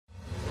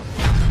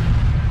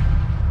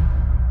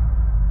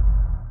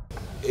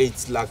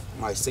it's like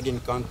my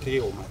second country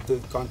or my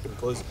third country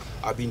because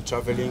I've been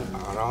traveling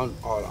around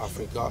all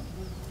Africa.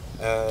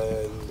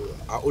 And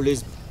I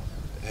always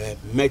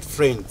made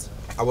friends.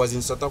 I was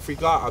in South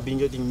Africa, I've been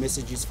getting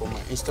messages from my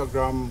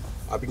Instagram,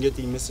 I've been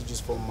getting messages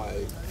from my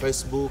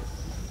Facebook,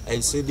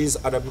 and so these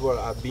other people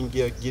have been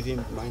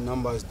giving my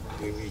numbers,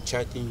 they were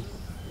chatting,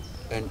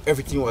 and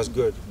everything was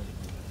good.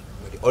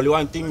 But the only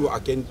one thing I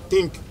can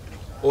think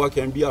or I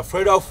can be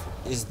afraid of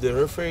is the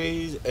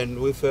referees and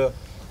with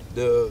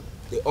the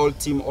whole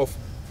team of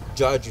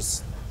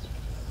judges.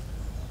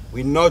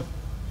 We're not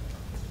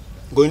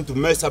going to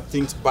mess up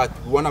things, but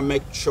we want to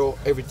make sure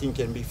everything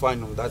can be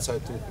fine on that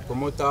side too. The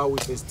promoter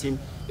with his team,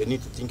 they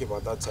need to think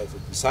about that side too.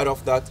 Beside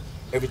of that,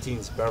 everything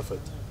is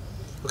perfect.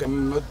 Okay.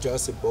 I'm not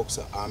just a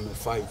boxer, I'm a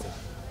fighter.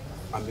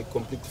 I'm a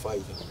complete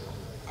fighter.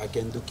 I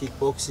can do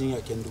kickboxing,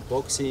 I can do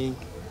boxing,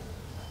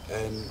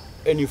 and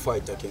any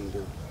fight I can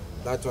do.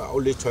 That's why I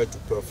always try to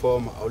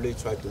perform, I always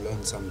try to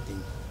learn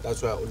something.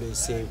 That's why I always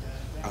say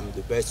I'm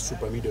the best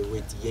super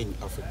middleweight here in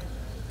Africa.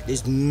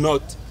 There's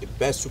not the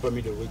best super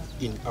middleweight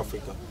in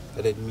Africa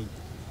that I mean.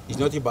 It's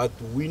not about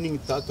winning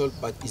title,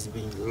 but it's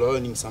been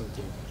learning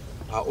something.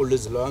 I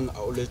always learn, I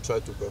always try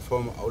to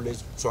perform, I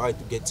always try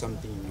to get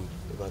something new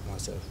about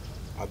myself.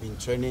 I've been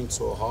training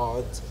so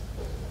hard,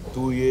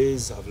 2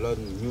 years, I've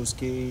learned new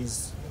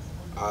skills.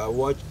 I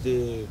watched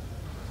the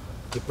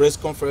press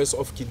conference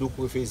of Kiduku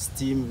with his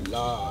team,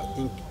 I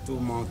think 2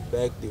 months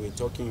back, they were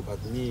talking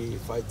about me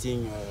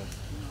fighting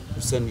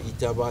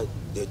Itaba.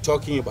 They're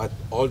talking about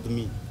old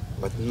me.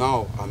 But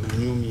now I'm a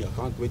new me. I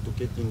can't wait to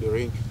get in the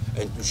ring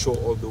and to show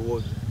all the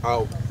world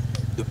how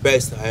the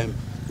best I am,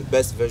 the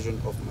best version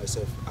of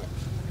myself.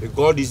 The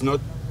goal is not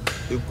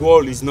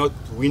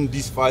to win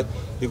this fight.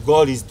 The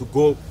goal is to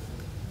go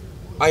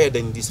higher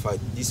than this fight.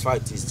 This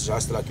fight is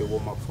just like a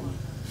warm-up for me.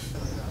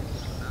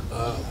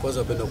 Kwanza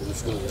napenda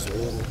kumshukuru Mwenyezi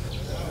Mungu.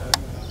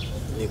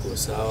 Niko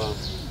sawa,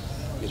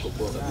 niko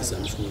poa kabisa,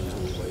 namshukuru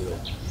Mwenyezi Mungu kwa hilo.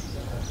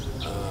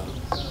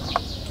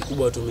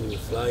 Kikubwa tu mimi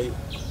nimefurahi.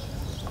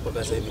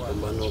 Mpaka sasa hivi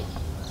pambano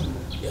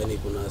yani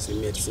kuna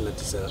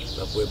 99%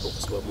 la kuwepo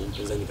kwa sababu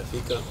mpinzani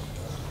kafika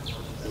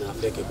na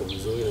afya yake iko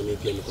vizuri na mimi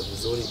pia niko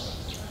vizuri.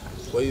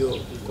 Kwa hiyo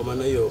kwa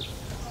maana hiyo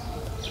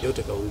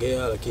yote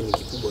kaongea, lakini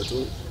kikubwa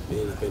tu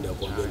mimi napenda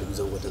kuambia ndugu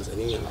zangu wa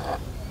Tanzania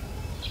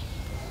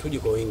tuje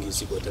kwa wingi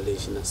siku ya tarehe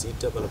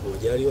 26 panapo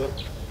majaliwa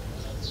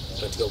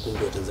katika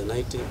ukumbi wa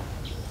Tanzanite.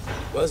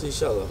 Basi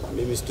inshallah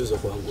mimi sitaweza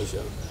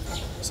kuangusha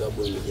kwa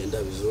sababu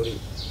nimejiandaa vizuri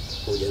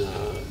pamoja na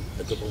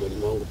akiwa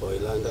mwalimu wangu pa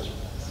Ilanda.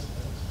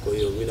 Kwa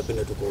hiyo mimi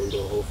napenda tu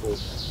kuondoa hofu.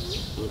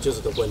 Mchezo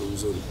utakuwa ni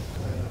mzuri.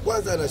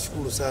 Kwanza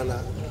nashukuru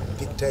sana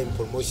Big Time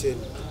Promotion.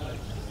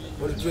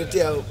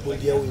 Walituletea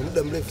bondia huyu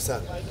muda mrefu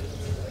sana.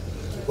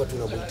 Tulikuwa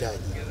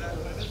tunamhitaji.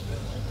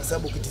 Kwa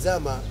sababu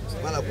ukitizama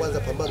mara kwanza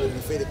pambano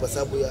lilifeli kwa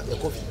sababu ya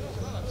COVID.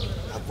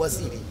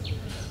 Hakuwasili.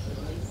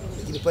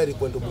 Lakini pale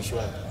ilikuwa ndio mwisho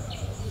wake.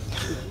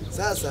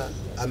 Sasa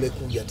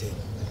amekuja tena.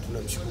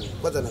 Tunamshukuru.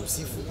 Kwanza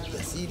namsifu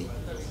jasiri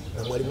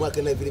na mwalimu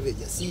wake naye vile vile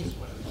jasiri.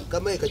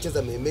 Kama yeye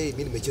kacheza MMA,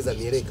 mimi nimecheza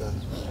mieleka,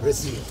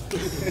 wrestling.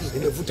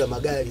 Nimevuta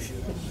magari,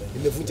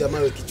 nimevunja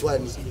mawe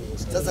kichwani.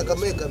 Sasa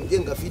kama yeye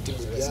kamjenga fiti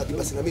mwili yake,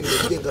 basi na mimi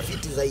nimejenga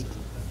fiti zaidi.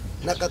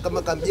 Na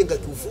kama kamjenga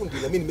kiufundi,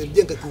 na mimi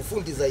nimemjenga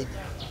kiufundi zaidi.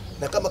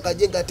 Na kama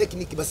kajenga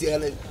technique, basi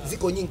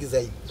ziko nyingi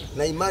zaidi.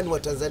 Na imani wa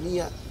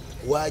Tanzania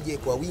waje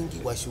kwa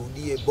wingi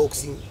washuhudie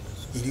boxing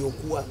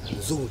iliyokuwa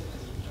nzuri.